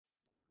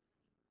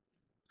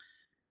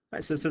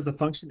right, so it says the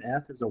function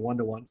f is a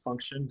one-to-one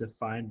function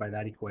defined by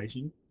that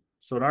equation.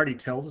 So it already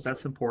tells us,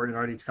 that's important, it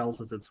already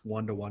tells us it's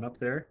one-to-one up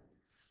there.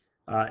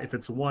 If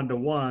it's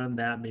one-to-one,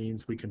 that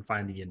means we can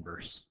find the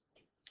inverse.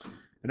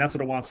 And that's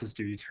what it wants us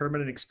to do,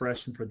 determine an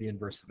expression for the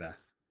inverse of f.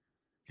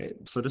 Okay,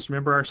 so just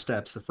remember our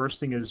steps. The first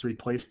thing is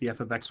replace the f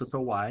of x with a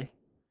y.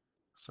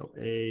 So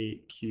a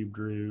cubed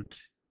root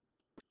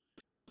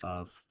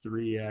of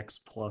 3x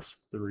plus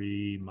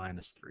 3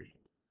 minus 3.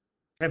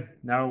 Okay,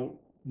 now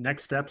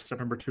next step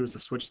number 2, is to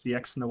switch the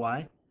x and the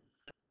y.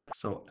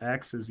 So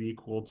x is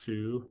equal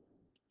to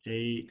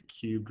 8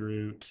 cubed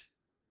root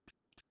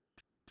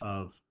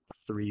of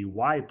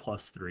 3y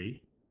plus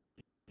 3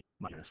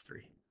 minus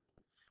 3.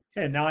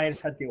 Okay, now I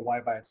just had to get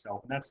y by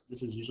itself, and this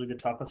is usually the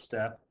toughest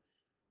step.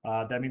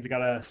 That means I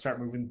gotta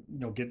start moving,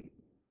 get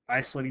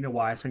isolating the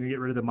y. So I'm gonna get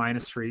rid of the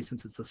minus 3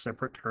 since it's a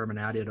separate term and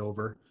add it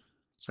over.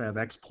 So I have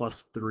x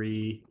plus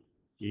 3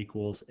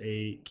 equals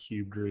 8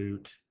 cubed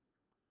root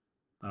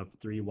of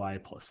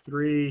 3y plus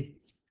 3.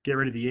 Get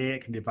rid of the 8, I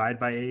can divide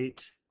by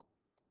 8.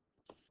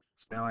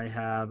 So now I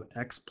have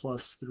x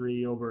plus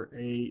 3 over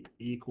 8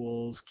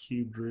 equals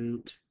cubed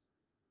root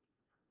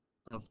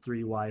of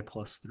 3y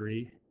plus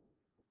 3.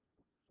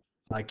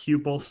 I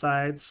cube both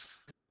sides.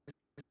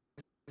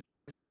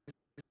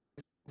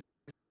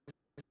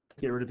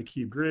 Get rid of the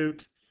cubed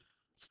root.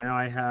 So now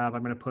I'm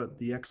going to put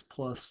the x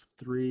plus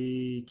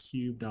 3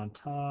 cubed on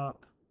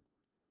top.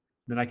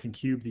 Then I can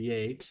cube the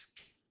 8.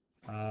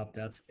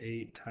 That's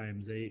 8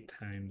 times 8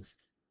 times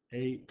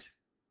 8.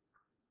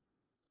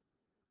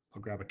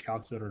 I'll grab a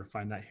calculator to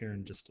find that here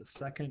in just a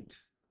second.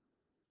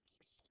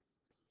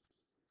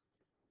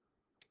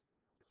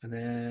 And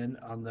then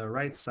on the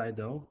right side,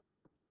 though,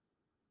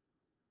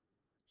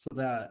 so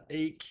that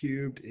 8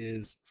 cubed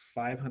is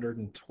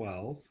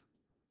 512.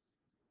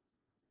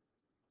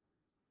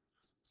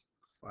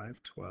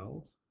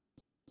 512.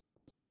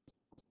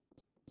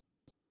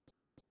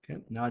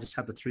 Okay, now I just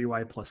have the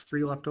 3y plus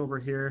 3 left over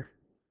here.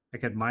 I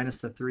could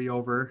minus the 3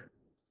 over.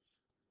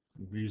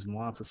 I'm using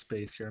lots of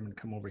space here. I'm going to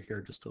come over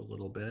here just a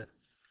little bit.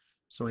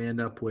 So I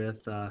end up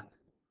with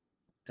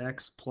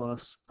x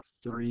plus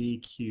 3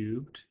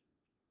 cubed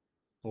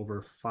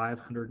over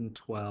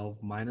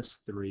 512 minus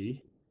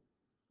 3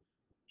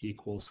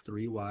 equals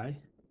 3y.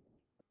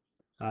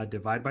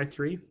 Divide by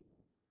 3.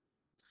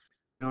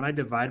 Now when I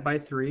divide by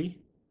 3,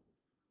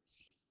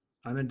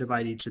 I'm going to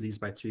divide each of these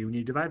by 3. When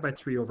you divide by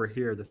 3 over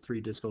here, the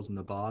 3 just goes in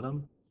the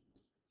bottom.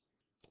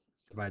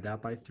 Divide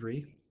that by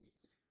 3.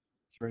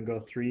 So we're going to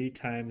go 3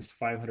 times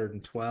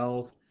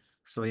 512.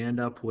 So I end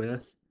up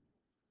with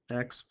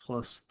x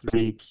plus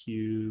 3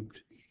 cubed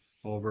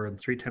over, and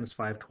 3 times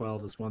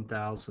 512 is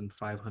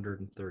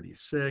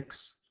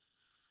 1,536.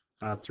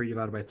 3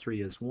 divided by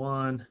 3 is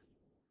 1.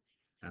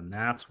 And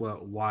that's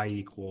what y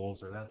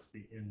equals, or that's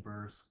the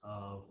inverse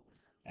of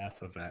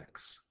f of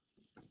x.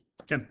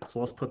 Okay, so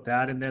let's put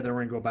that in there. Then we're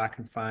going to go back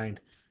and find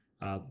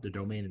the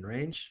domain and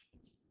range.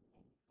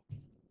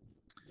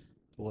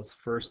 So let's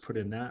first put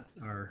in that,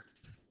 or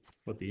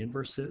what the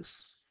inverse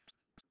is.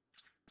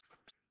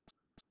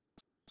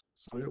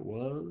 So it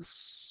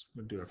was,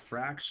 I'm going to do a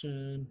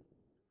fraction.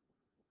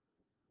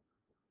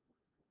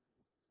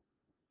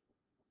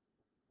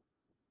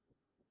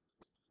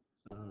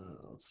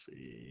 Let's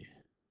see.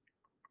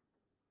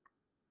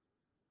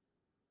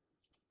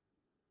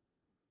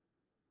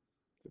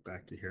 Get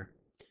back to here.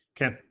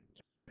 Okay,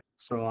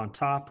 so on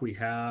top we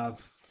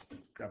have,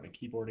 grab my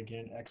keyboard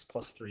again, x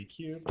plus 3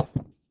 cubed.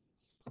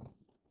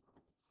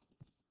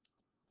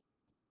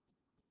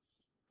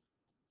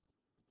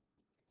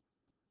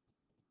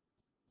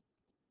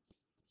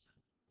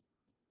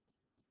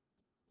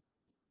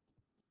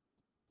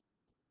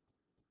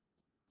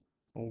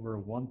 Over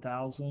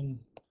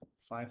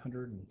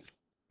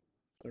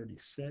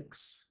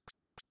 1,536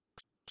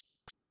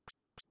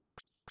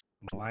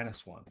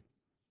 minus 1.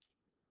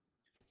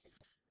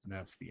 And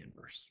that's the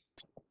inverse.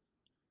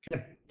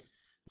 Okay.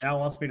 Now it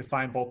wants me to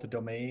find both the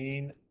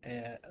domain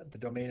and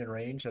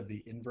range of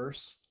the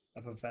inverse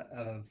of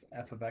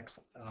f of x.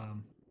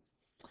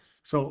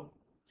 So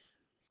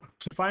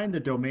to find the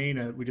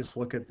domain, we just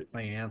look at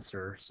my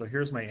answer. So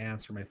here's my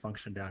answer, my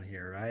function down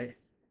here, right?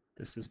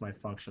 This is my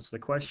function. So the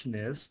question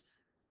is,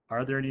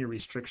 are there any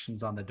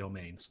restrictions on the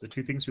domain? So the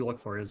two things we look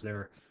for, is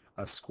there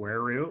a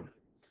square root,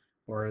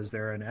 or is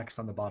there an x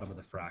on the bottom of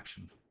the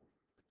fraction?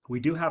 We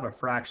do have a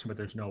fraction, but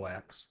there's no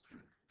x.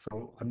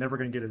 So I'm never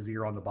going to get a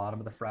 0 on the bottom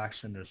of the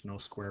fraction. There's no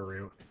square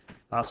root.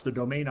 So the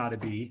domain ought to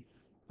be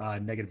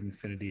negative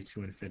infinity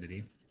to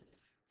infinity.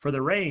 For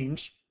the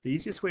range, the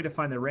easiest way to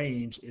find the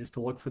range is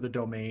to look for the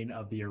domain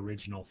of the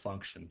original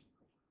function.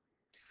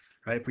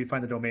 Right? If we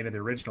find the domain of the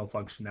original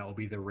function, that will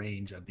be the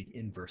range of the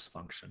inverse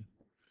function.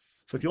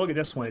 So if you look at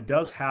this one, it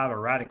does have a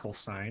radical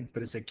sign,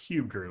 but it's a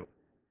cubed root.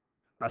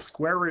 A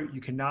square root,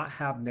 you cannot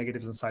have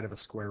negatives inside of a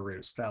square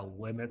root, so that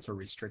limits or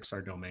restricts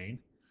our domain.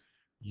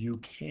 You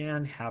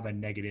can have a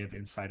negative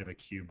inside of a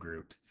cubed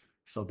root.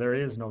 So there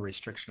is no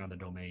restriction on the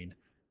domain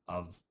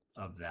of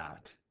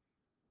that.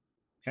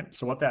 Okay,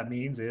 so what that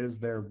means is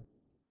the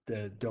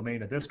the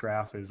domain of this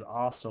graph is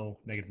also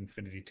negative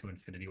infinity to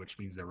infinity, which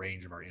means the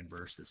range of our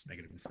inverse is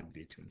negative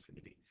infinity to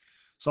infinity.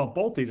 So on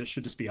both these, it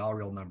should just be all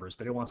real numbers,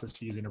 but it wants us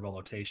to use interval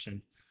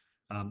notation.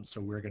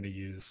 So we're going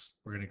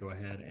to go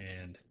ahead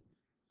and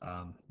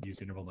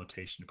use interval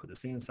notation to put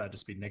this in. So that'd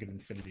just be negative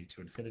infinity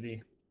to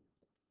infinity.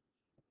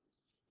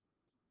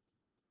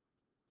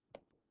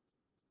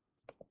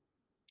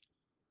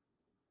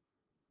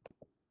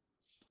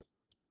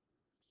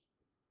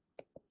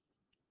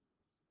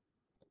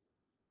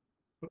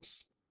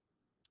 Whoops,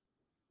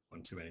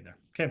 one too many there.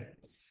 Okay,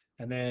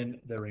 and then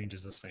the range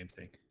is the same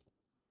thing.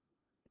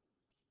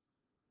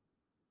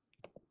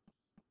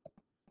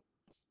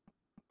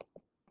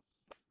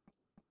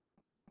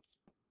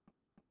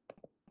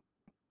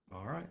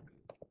 All right,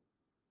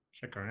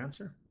 check our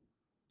answer.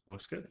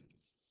 Looks good.